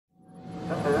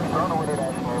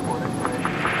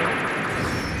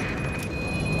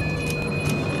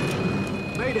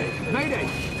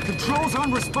Control's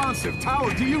unresponsive.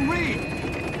 Tower, do you read?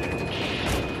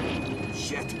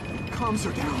 Shit. Comms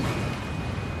are down.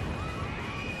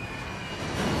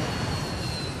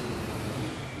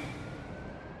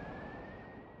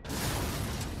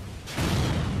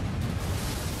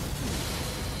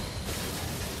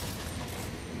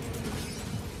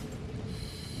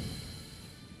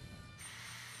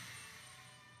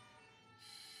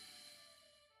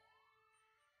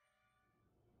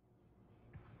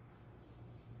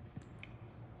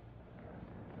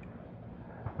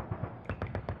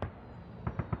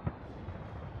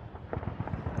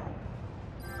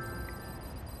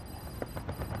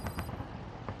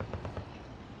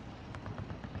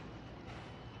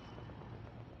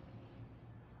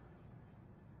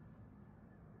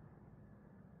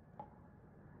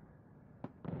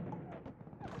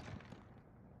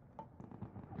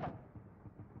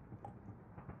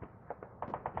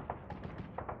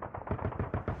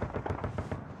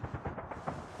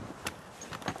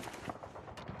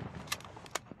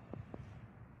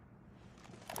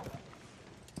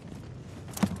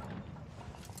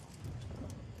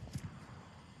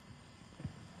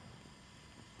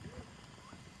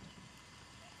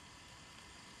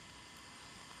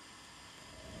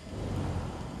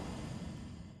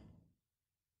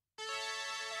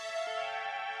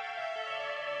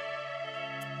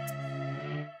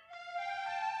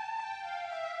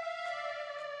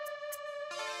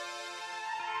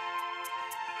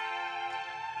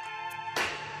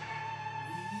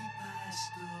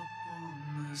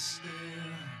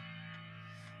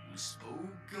 We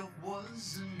spoke of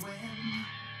was and when,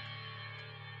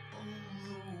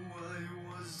 although I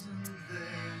wasn't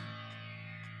there.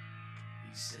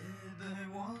 He said I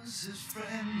was his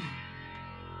friend,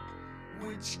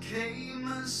 which came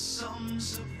as some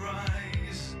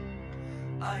surprise.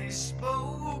 I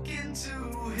spoke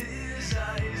into his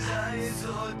eyes. I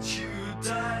thought you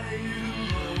died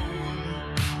alone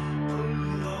a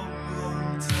long,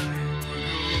 long time ago.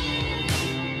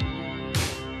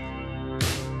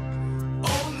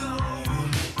 Oh no,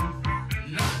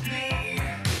 not me.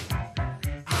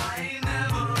 I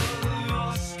never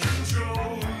lost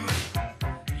control.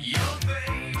 Your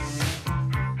face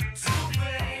to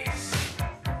face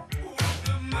with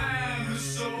the man who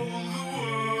sold the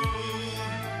world.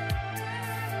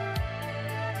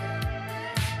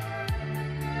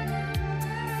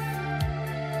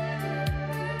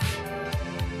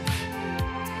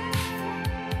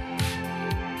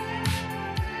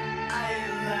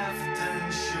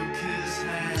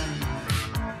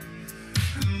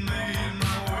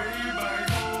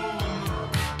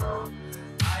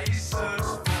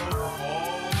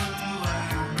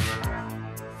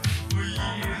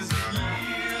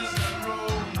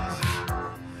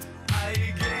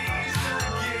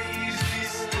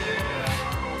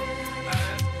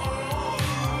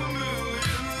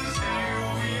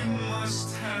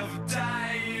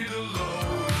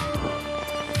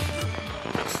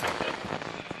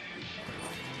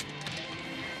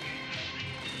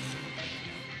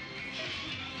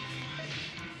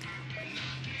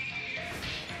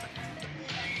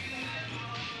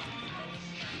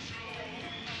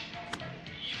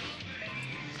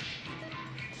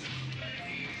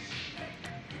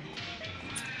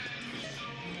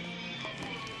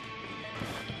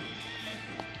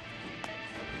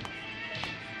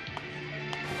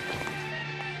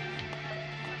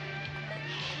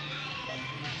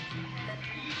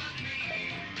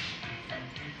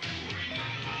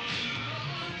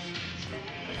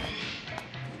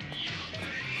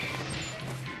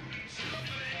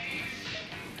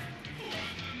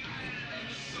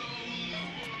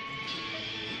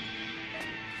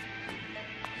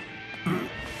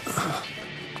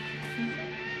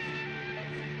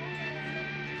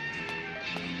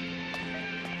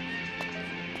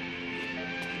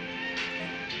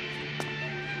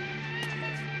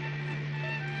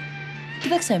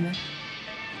 Jak chcemy.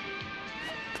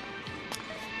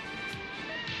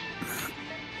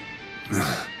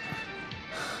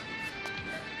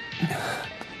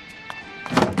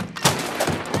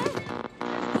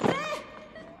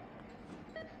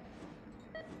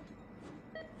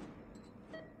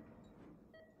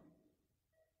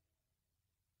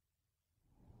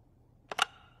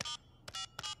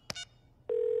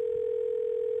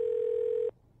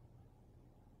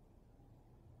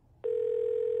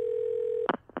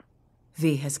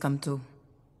 V has come too.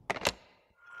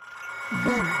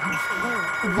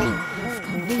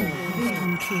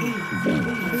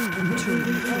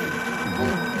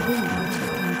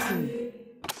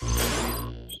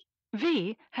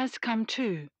 V has come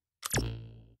too.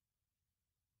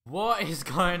 What is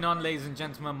going on, ladies and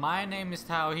gentlemen? My name is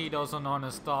Taoheed, also known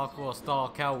as Stark or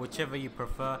Starkel, whichever you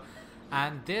prefer.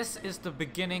 And this is the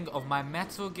beginning of my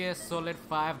Metal Gear Solid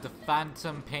 5 The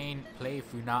Phantom Pain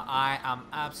playthrough. Now, I am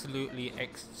absolutely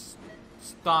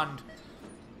stunned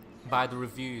by the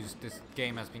reviews this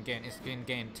game has been getting. It's been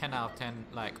getting 10 out of 10,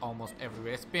 like, almost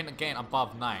everywhere. It's been getting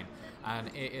above 9. And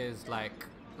it is like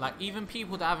even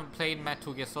people that haven't played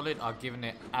Metal Gear Solid are giving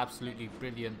it absolutely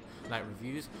brilliant like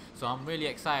reviews. So I'm really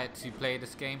excited to play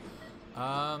this game.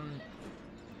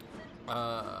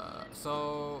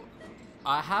 So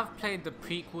I have played the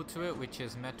prequel to it, which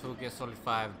is Metal Gear Solid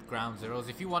 5 Ground Zeroes.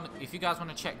 If you guys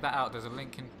want to check that out, there's a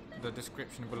link in the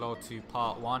description below to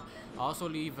part 1. I'll also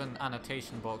leave an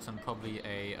annotation box and probably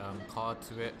a card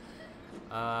to it.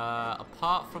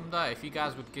 Apart from that, if you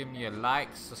guys would give me a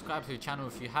like, subscribe to the channel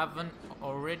if you haven't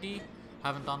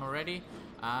done already,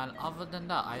 and other than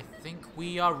that, I think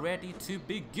we are ready to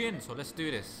begin. So let's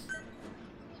do this.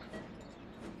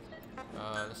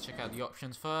 Let's check out the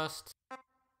options first.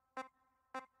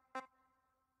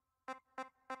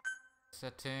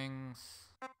 Settings.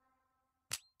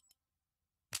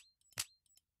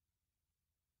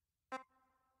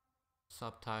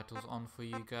 Subtitles on for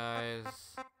you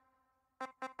guys.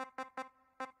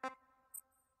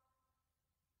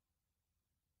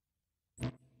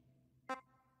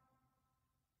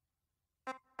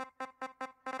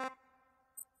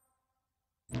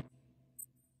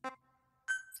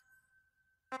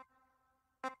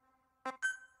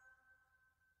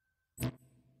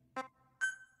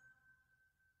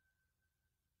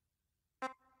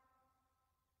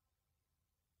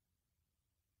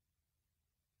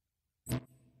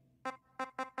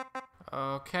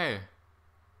 Okay,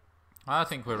 I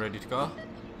think we're ready to go.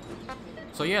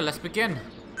 So yeah, let's begin.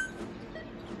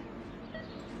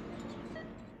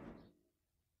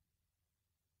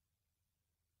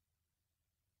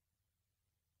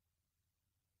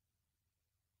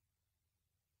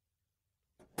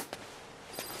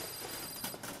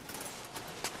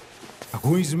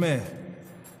 Ακούεις με?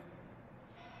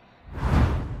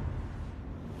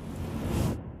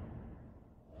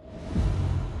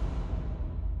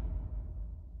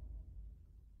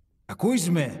 Ακούεις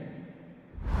με?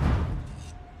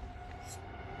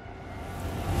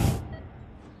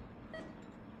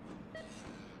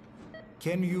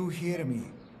 Can you hear me?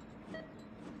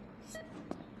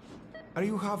 Are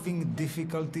you having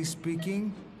difficulty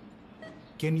speaking?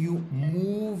 Can you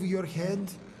move your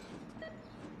head?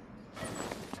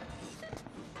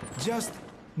 Just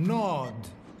nod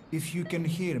if you can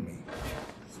hear me.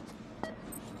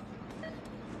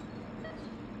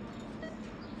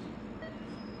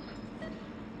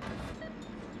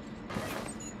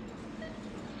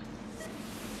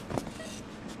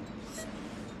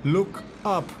 Look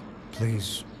up,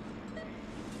 please.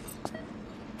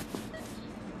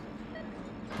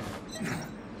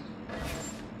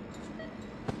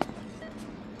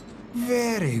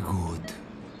 Very good.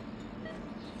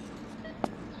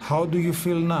 How do you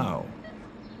feel now?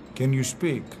 Can you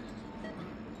speak?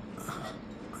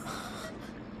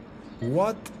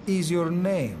 What is your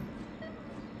name?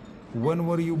 When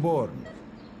were you born?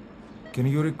 Can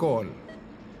you recall?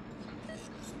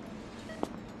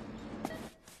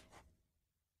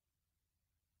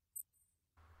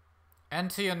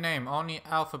 Enter your name. Only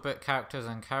alphabet characters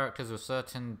and characters with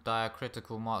certain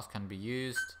diacritical marks can be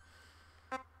used.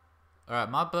 Alright,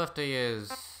 my birthday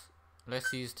is...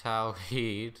 Let's use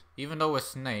Taoheed. Even though we're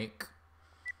Snake.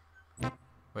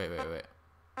 Wait.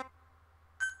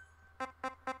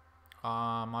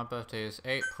 My birthday is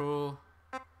April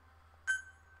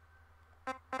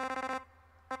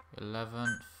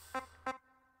 11th.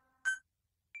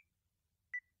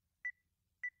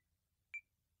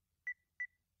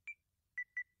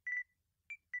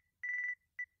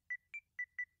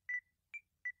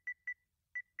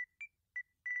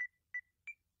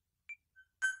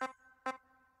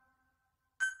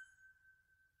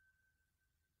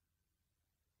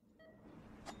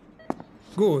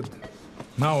 Good.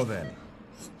 Now then.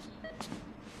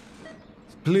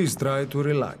 Please try to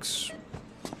relax.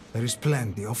 There is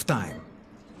plenty of time.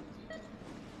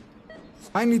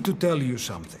 I need to tell you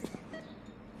something.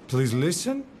 Please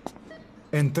listen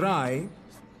and try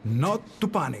not to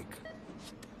panic.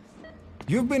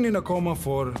 You've been in a coma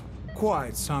for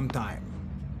quite some time.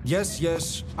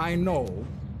 Yes, I know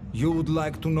you would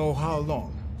like to know how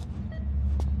long.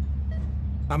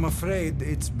 I'm afraid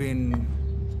it's been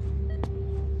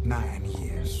 9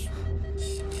 years.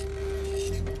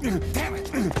 Damn it!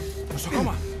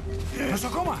 Nosocoma!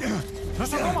 Nosocoma!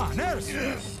 Nosocoma! Nurse!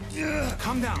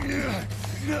 Calm down.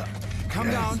 Calm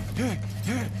down.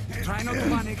 Try not to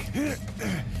panic.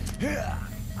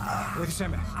 Βοήθησέ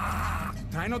με.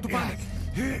 Try not to panic.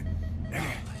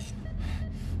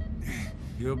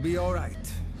 You'll be all right.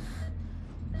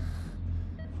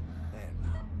 There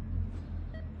now.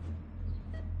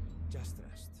 Just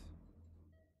rest.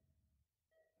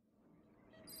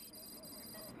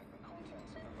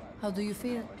 How do you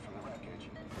feel? From the wreckage,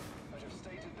 but have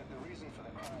stated that the reason for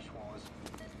the crash was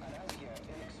an as yet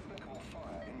inexplicable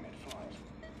fire in mid-flight.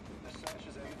 The search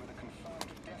has ended with a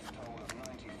confirmed death toll of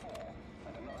 94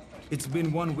 and another 30. It's been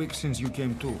 1 week since you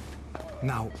came to.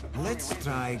 Now, let's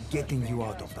try getting you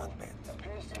out of that bed.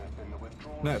 Appears to have been the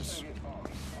withdrawal Nurse. of Soviet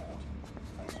armies fought,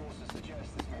 and sources suggest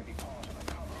this may be part of a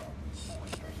cover-up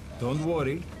orchestrated. Don't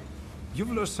worry.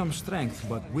 You've lost some strength,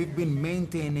 but we've been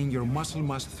maintaining your muscle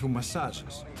mass through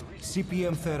massages,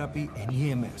 CPM therapy, and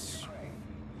EMS.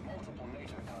 Multiple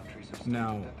NATO countries have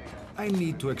Now, I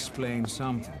need to explain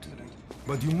something to you,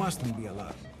 but you mustn't be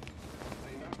alarmed.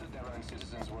 they note that their own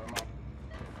citizens were among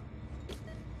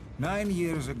 9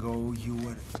 years ago, you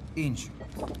were injured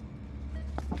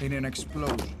in an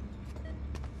explosion.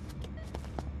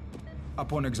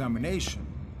 Upon examination,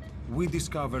 we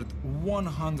discovered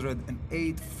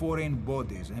 108 foreign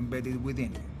bodies embedded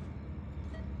within you.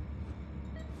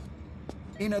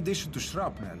 In addition to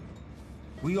shrapnel,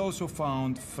 we also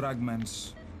found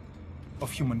fragments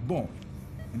of human bone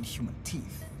and human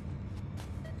teeth.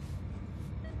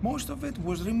 Most of it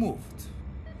was removed,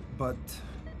 but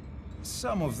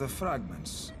some of the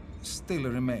fragments still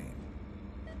remain.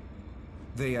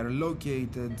 They are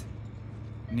located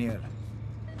near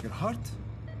your heart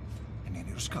and in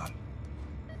your skull.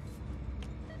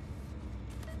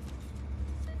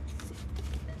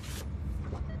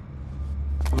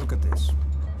 Look at this.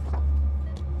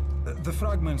 The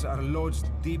fragments are lodged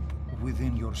deep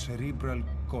within your cerebral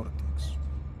cortex.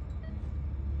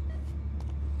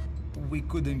 We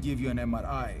couldn't give you an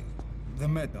MRI, the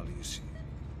metal, you see.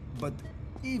 But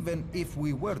even if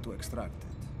we were to extract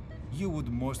it, you would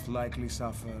most likely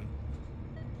suffer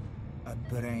a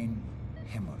brain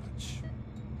hemorrhage.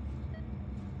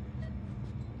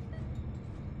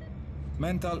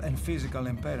 Mental and physical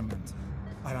impairment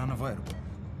are unavoidable.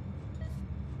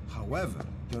 However,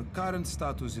 your current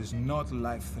status is not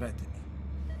life-threatening.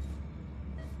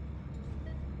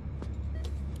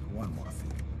 One more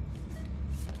thing.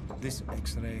 This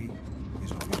X-ray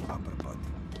is of your upper body.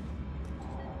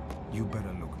 You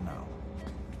better look now.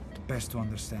 Best to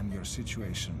understand your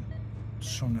situation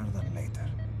sooner than later.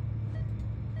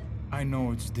 I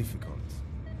know it's difficult,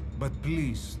 but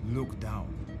please look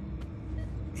down.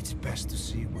 It's best to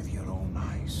see with your own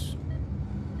eyes.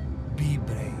 Be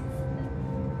brave.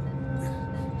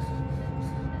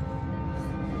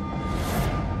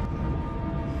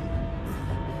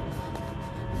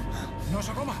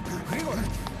 Nosokoma, γρήγορα.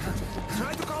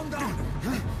 Try to calm down.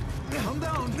 Calm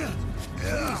down.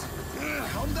 Please.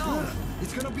 Calm down.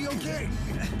 It's gonna be okay.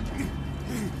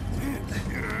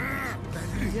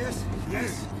 Yes,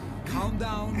 yes. Calm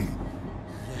down.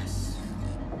 Yes.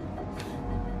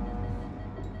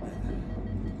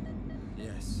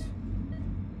 Yes.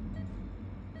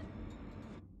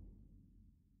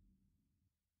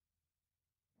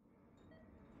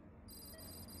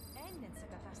 Έγινε σε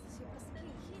κατάσταση οπλαστική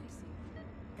εγχείρηση.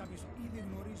 Κάποιος ήδη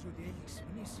γνωρίζει ότι έχει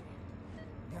ξυπνήσει.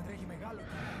 Διατρέχει μεγάλο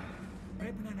κίνδυνο.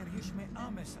 Πρέπει να ενεργήσουμε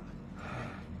άμεσα.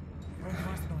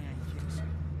 Προετοιμάστε τον για εγχείρηση.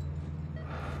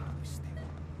 Το πιστεύω.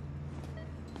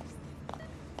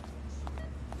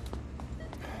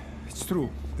 It's true.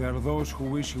 There are those who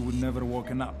wish you would never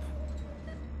woken up.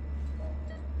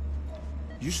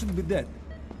 You should be dead,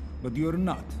 but you're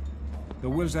not. The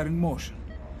wheels are in motion.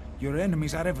 Your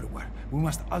enemies are everywhere. We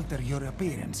must alter your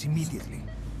appearance immediately.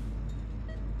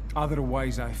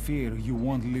 Otherwise, I fear you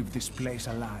won't leave this place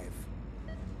alive.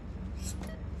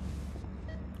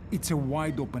 It's a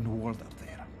wide open world up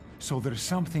there, so there's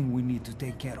something we need to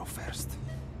take care of first.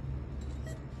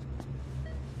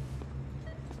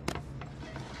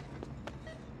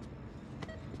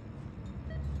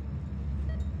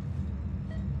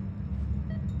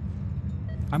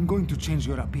 I'm going to change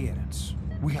your appearance.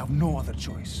 We have no other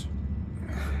choice.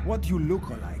 What you look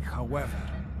like, however.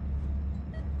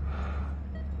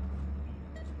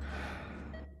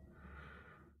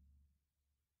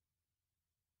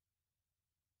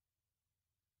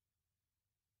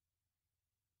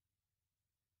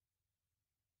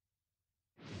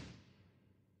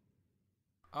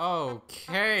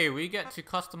 Okay, we get to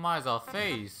customize our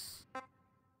face.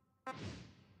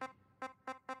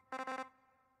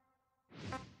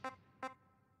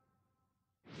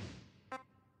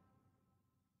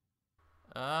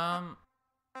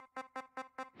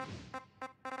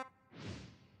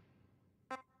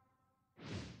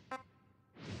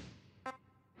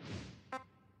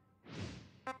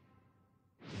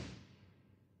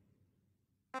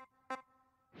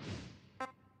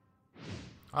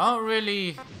 I don't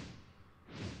really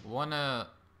wanna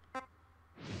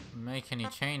make any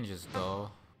changes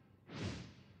though.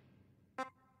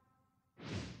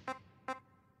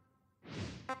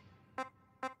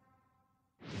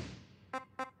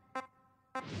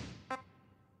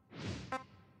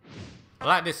 I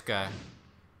like this guy.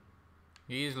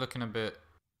 He's looking a bit...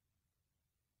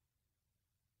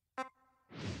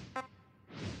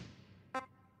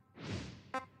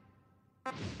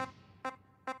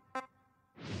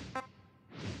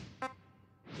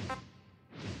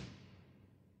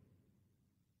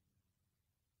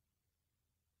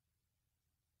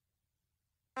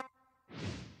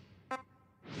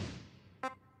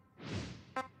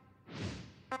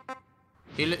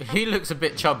 He looks a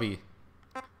bit chubby.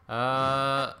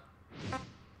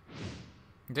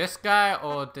 This guy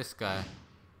or this guy?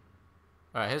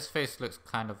 Alright, his face looks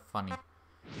kind of funny.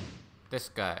 This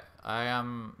guy.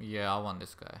 Yeah, I want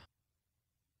this guy.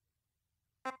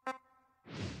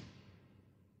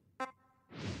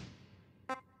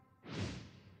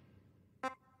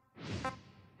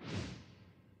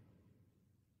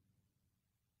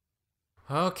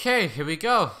 Okay, here we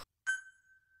go.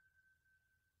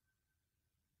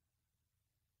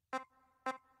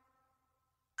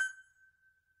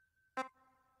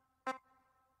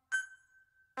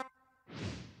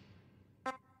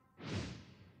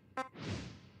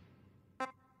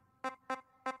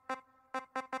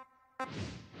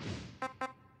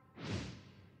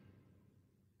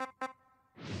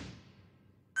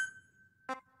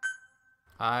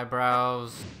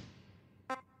 Eyebrows.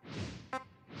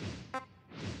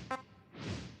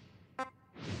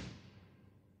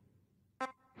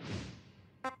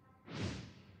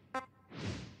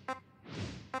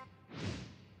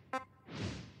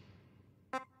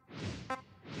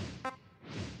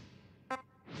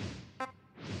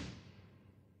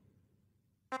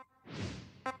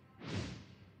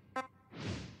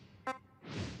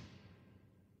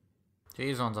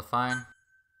 These ones are fine.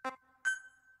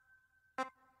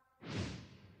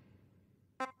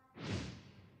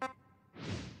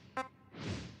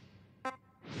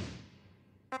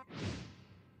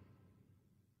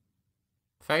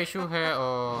 Facial hair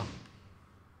or...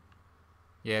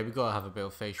 Yeah, we gotta have a bit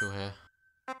of facial hair.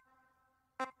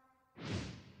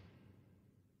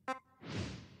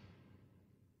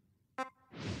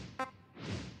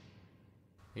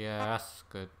 Yeah, that's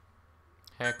good.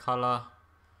 Hair color.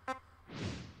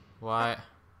 White.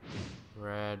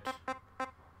 Red.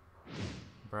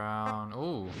 Brown.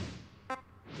 Ooh.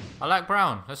 I like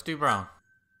brown. Let's do brown.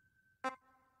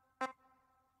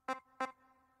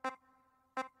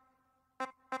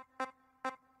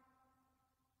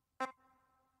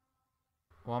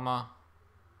 One more.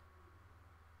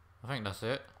 I think that's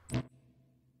it.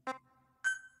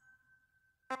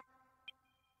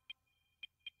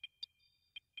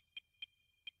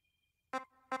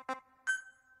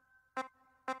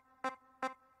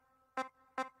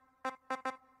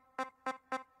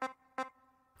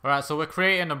 Alright, so we're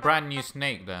creating a brand new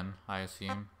snake then, I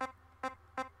assume.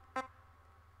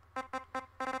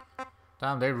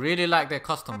 Damn, they really like their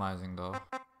customizing though.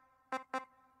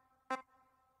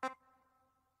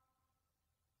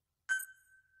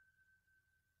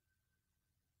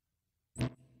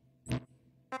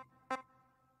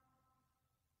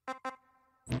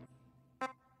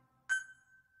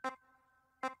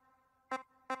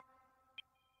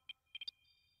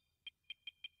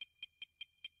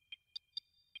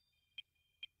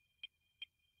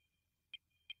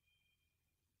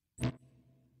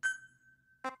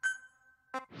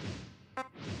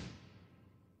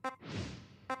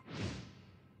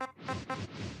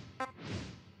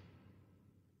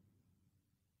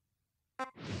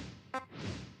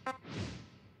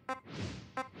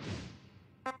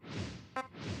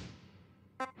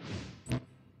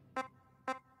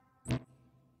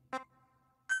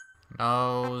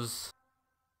 Nose.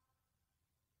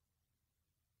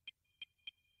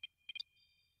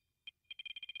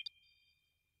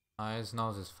 His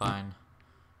nose is fine.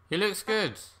 He looks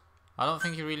good. I don't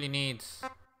think he really needs...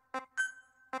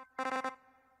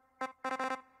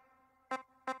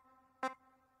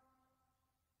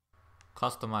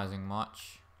 customizing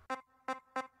much.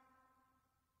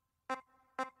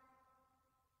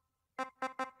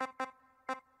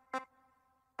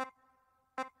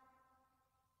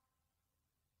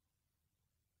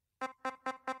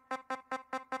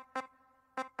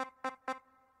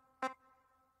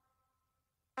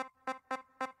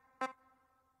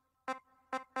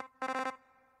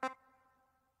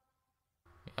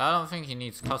 I don't think he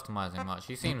needs customizing much.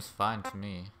 He seems fine to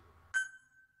me.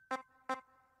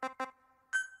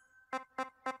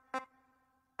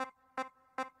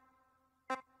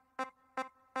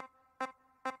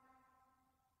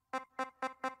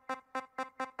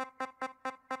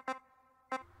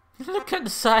 Look at the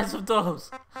size of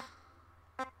those.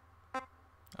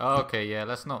 Okay, yeah,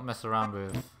 let's not mess around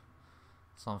with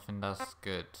something that's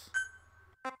good.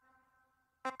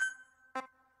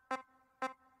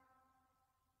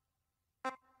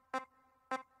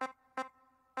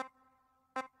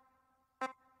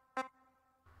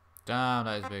 Damn,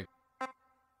 that is big.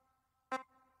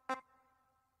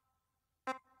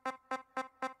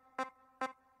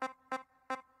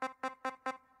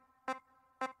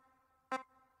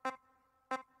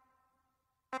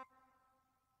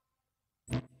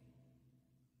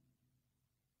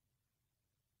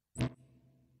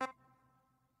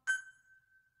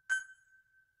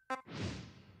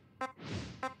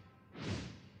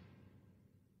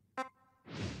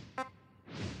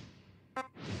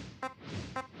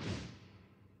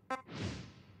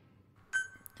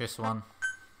 This one.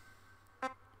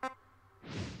 Let's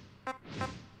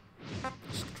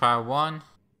try one.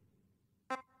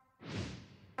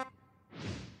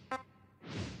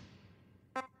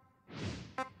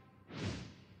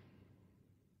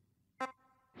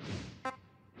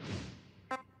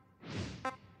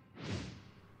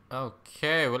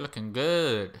 Okay, we're looking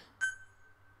good.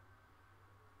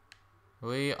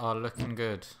 We are looking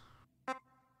good.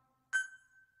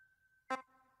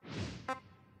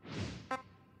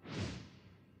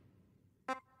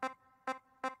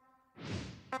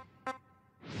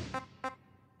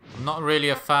 I'm not really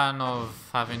a fan of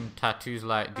having tattoos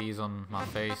like these on my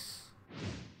face.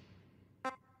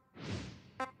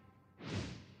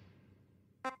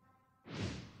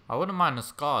 I wouldn't mind a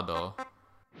scar though.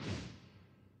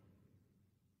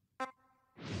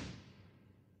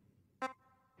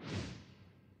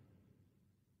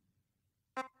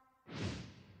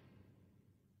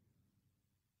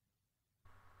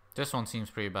 This one seems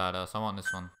pretty badass. I want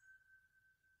this one.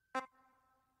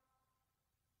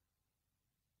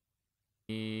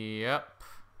 Yep.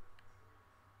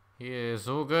 He is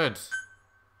all good.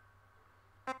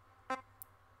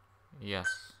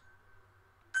 Yes.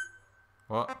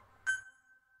 What?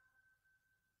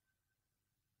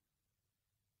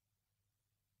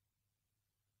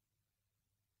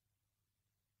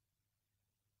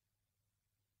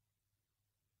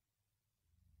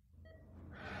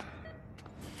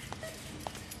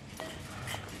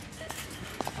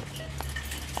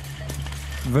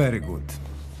 Very good.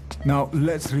 Now,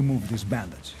 let's remove these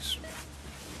bandages.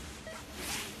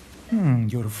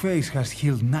 Your face has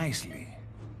healed nicely.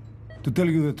 To tell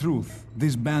you the truth,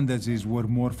 these bandages were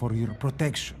more for your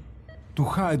protection, to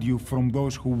hide you from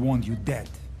those who want you dead.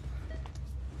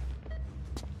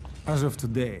 As of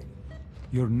today,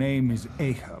 your name is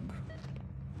Ahab.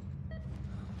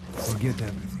 Forget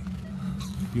everything.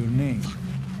 Your name,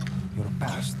 your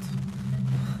past.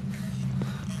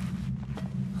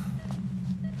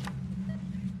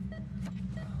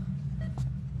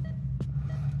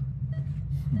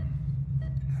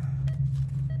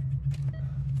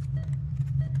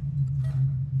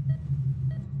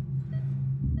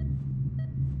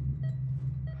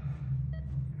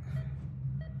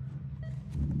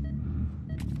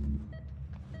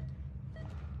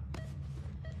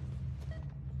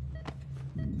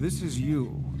 This is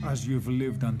you, as you've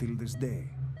lived until this day.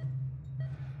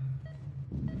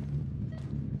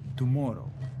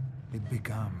 Tomorrow, it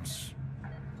becomes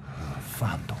a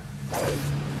phantom.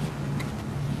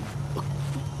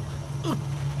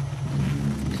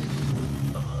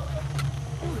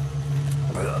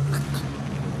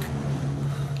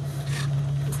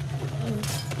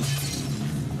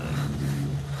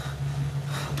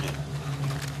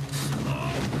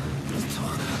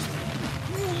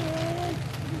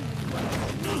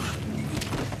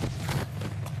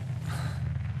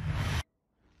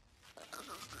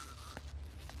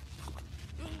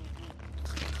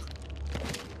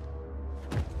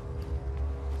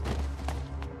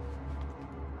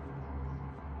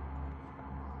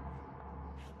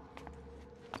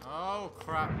 Oh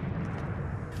crap.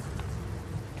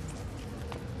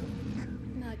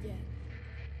 Not yet.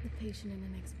 The patient in the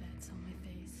next bed's on my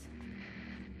face.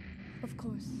 Of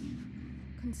course.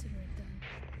 Consider it done.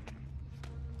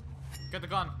 Get the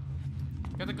gun.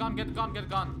 Get the gun, get the gun, get the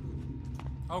gun.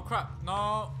 Oh crap,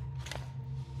 no.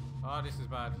 Oh, this is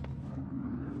bad.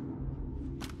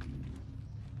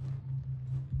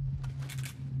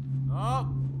 No.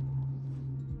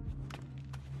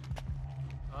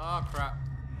 Oh crap.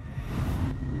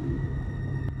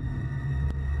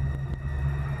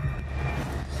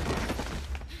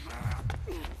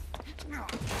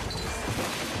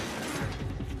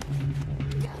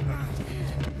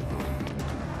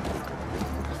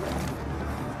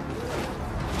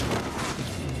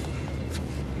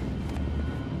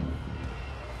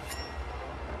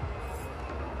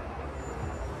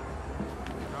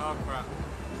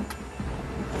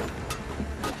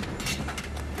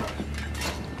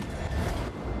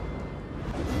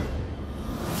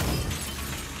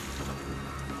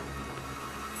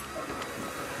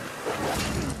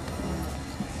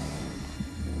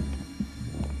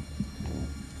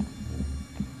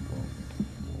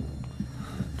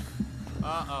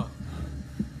 Uh-oh.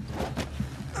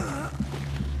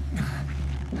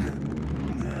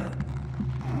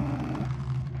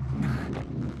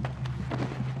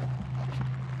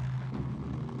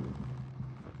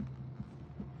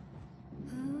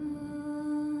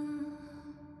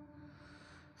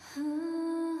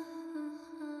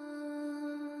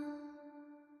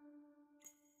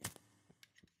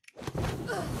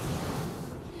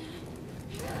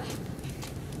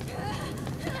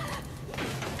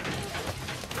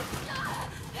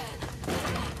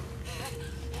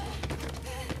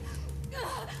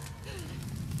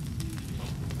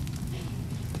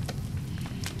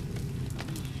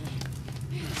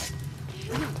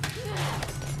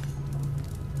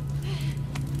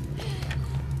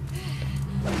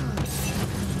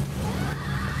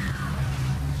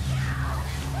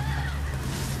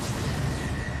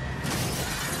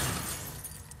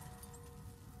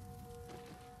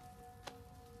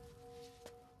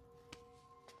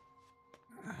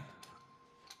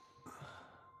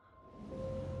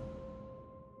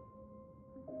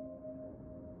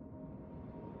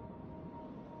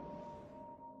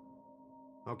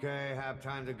 Okay, have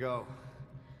time to go.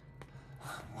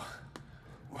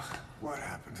 What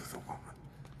happened to the woman?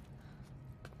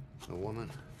 The woman?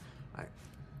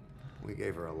 We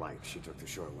gave her a light. She took the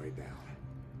short way down.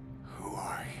 Who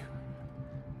are you?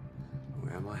 Who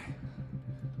am I?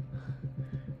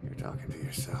 You're talking to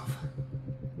yourself.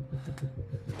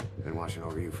 Been watching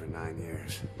over you for 9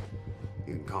 years.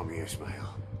 You can call me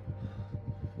Ishmael.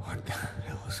 What the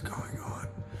hell is going on?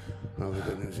 Well, the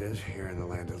good news is, you're in the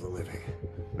land of the living.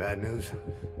 Bad news?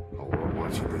 The world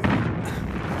wants you dead.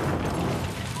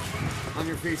 On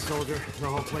your feet, soldier. The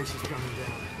whole place is coming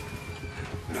down.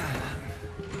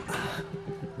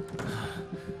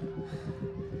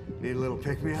 Need a little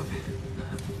pick-me-up?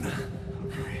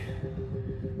 Okay.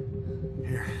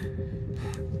 Here.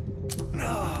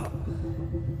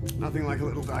 Nothing like a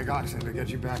little digoxin to get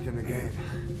you back in the game.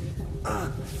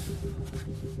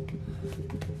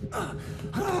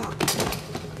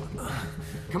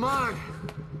 Come on!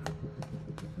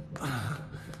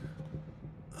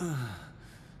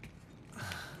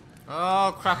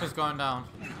 Oh, crap is going down.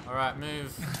 Alright,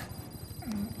 move.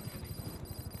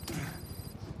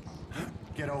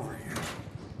 Get over here.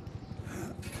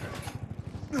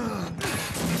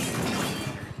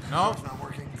 Nope. It's not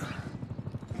working.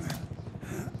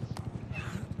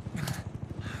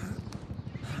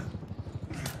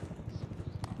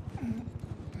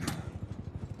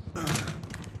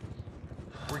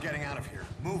 We're getting out of here.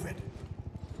 Move it.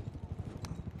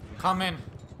 Come in.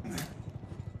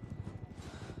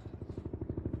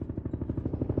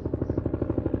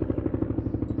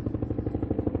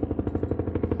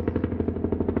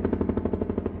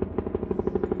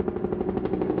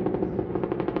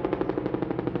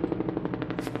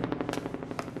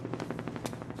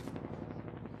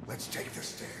 Let's take the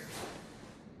stairs.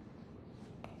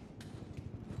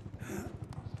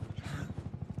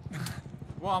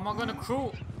 What, am I gonna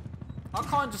crawl? I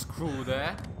can't just crawl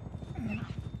there.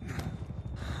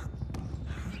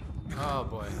 Oh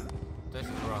boy, this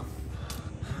is rough.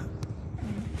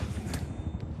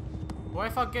 What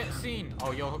if I get seen?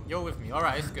 Oh, you're with me. All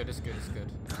right, it's good. It's good. It's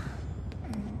good.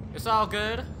 It's all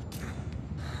good.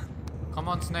 Come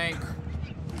on, Snake.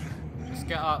 Let's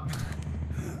get up.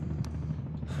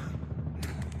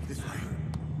 This way.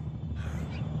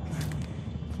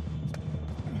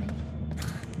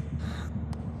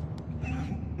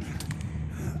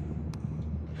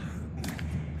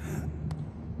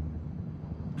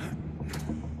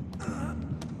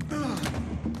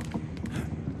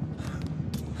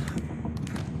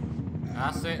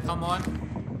 That's it. Come on.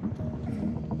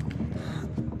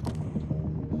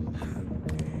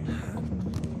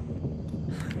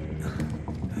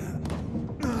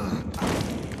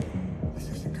 This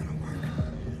isn't gonna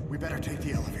work. We better take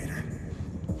the elevator.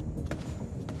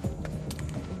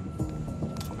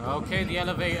 Okay, the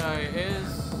elevator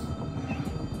is.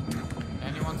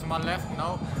 Anyone to my left?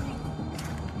 No.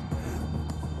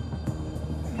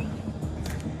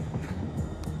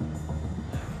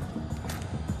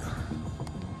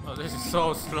 Oh, this is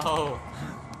so slow.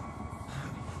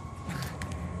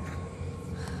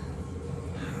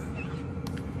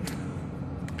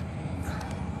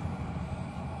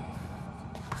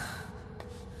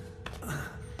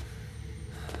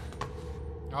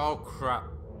 Oh crap.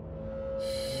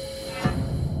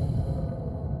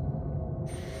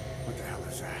 What the hell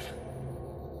is that?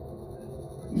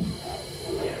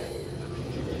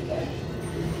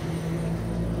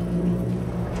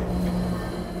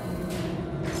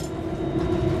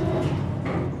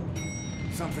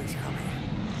 Something's coming.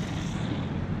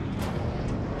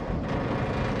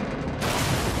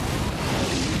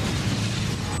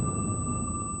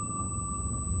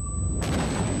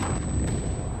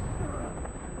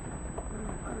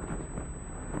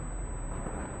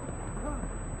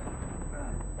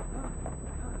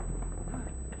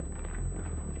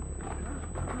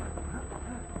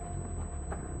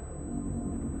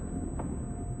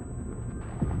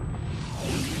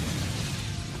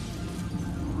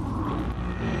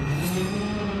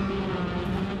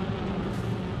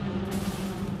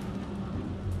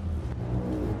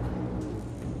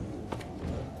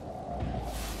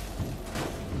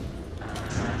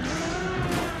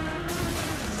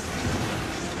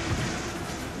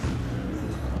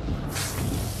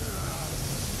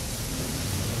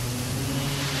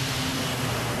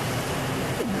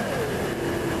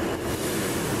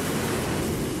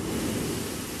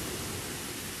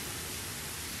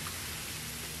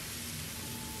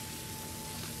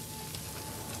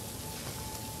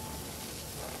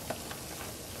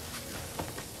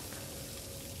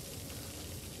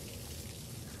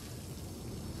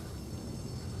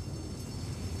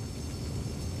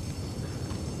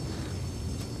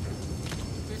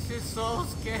 is so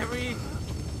scary.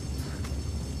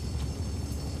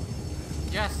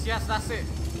 Yes, yes, that's it.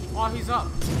 Oh, he's up.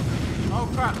 Oh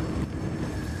crap. Calm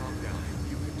down.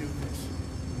 You can do this.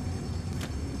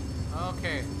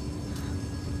 Okay.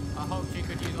 I hope she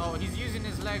could use. Oh, he's using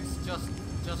his legs just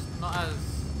not as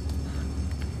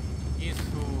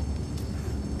useful.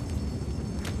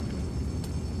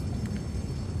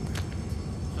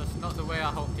 Just not the way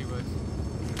I hoped he would.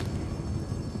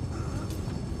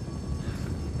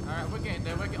 Alright, we're getting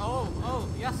there. Oh,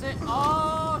 that's it.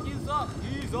 Oh, he's up.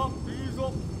 He's up. He's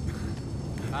up.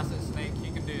 That's it, Snake.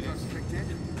 You can do this.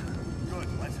 Good,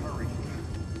 let's hurry.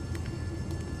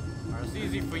 Alright, it's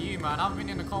easy for you, man. I've been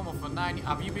in a coma for 9 years.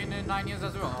 Have you been in 9 years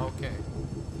as well? Okay.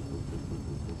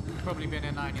 You've probably been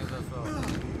in 9 years as well.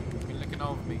 You've been looking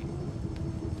over me.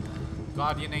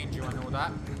 Guardian angel and all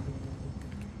that.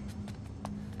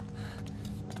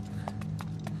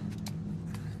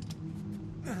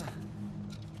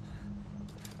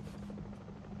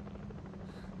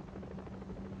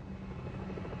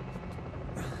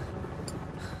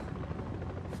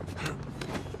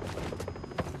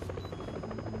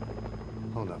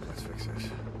 Hold up, let's fix this.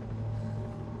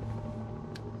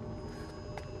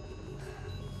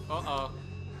 Uh-oh.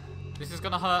 This is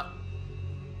gonna hurt.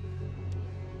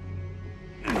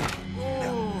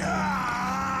 Ooh.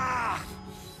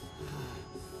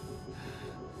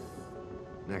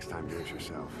 Next time, do it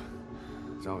yourself.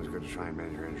 It's always good to try and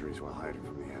manage your injuries while hiding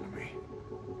from the enemy.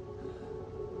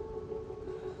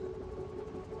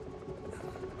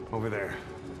 Over there.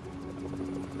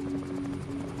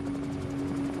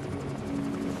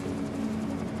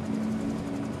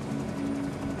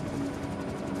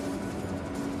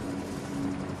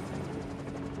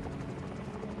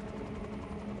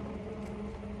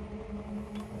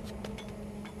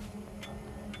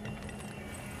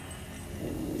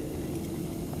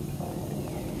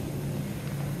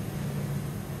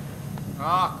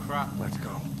 Oh crap. Let's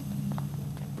go.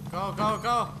 Go, go,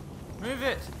 go. Move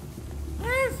it.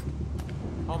 Move.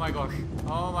 Oh my gosh.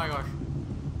 Oh my gosh.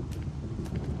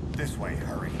 This way,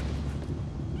 hurry.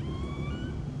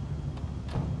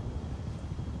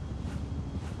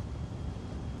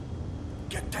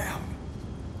 Get down.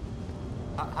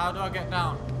 How do I get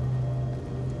down?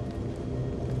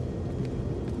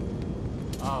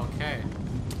 Okay.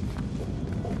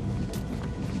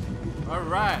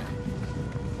 Alright.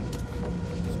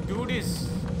 Let's do this.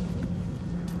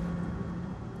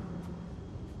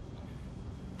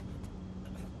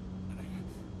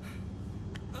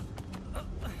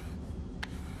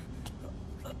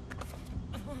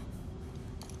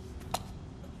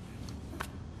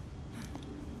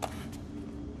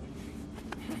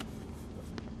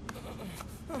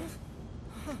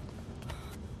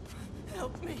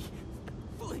 Help me,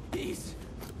 please.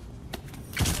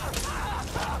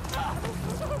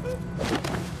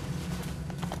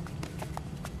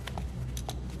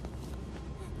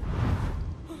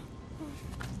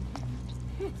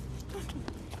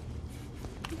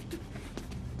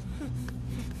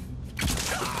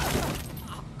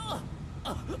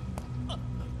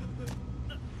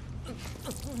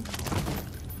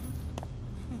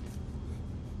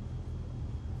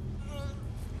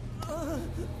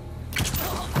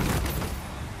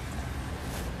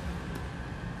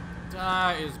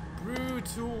 That is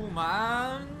brutal,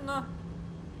 man.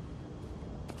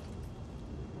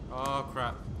 Oh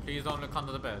crap. Please don't look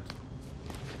under the bed.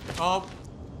 Oh.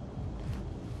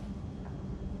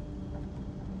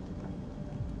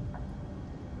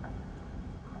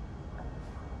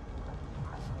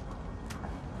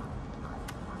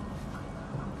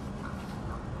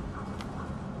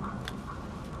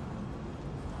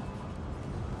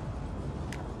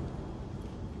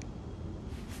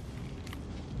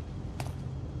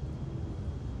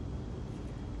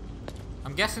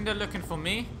 I'm guessing they're looking for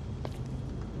me.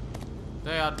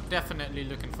 They are definitely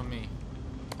looking for me.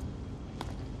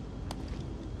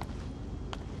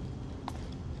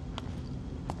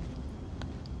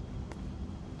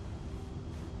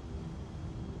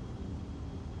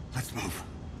 Let's move.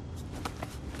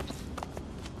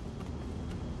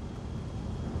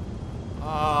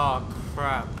 Oh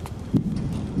crap.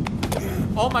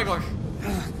 Oh my gosh.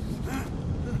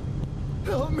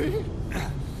 Help me.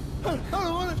 I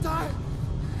don't want to die.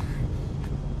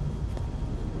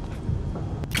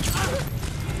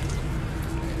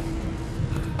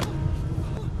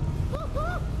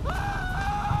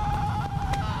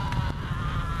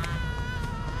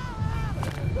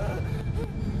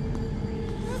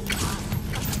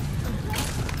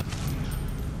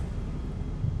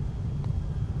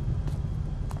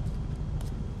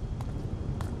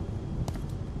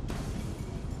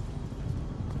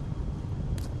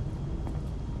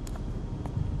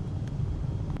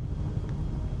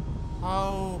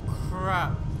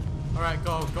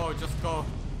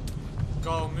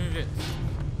 Move it.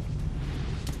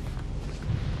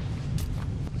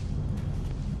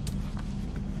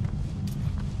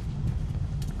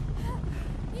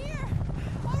 Here!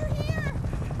 Over here!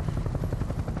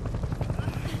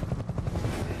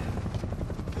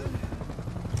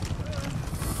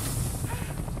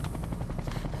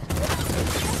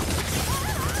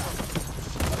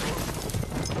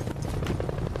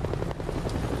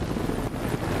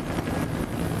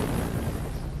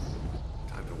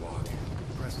 Time to walk.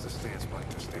 Press the stance button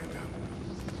to stand up.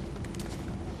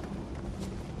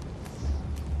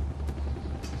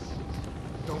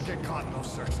 Don't get caught in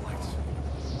those searchlights.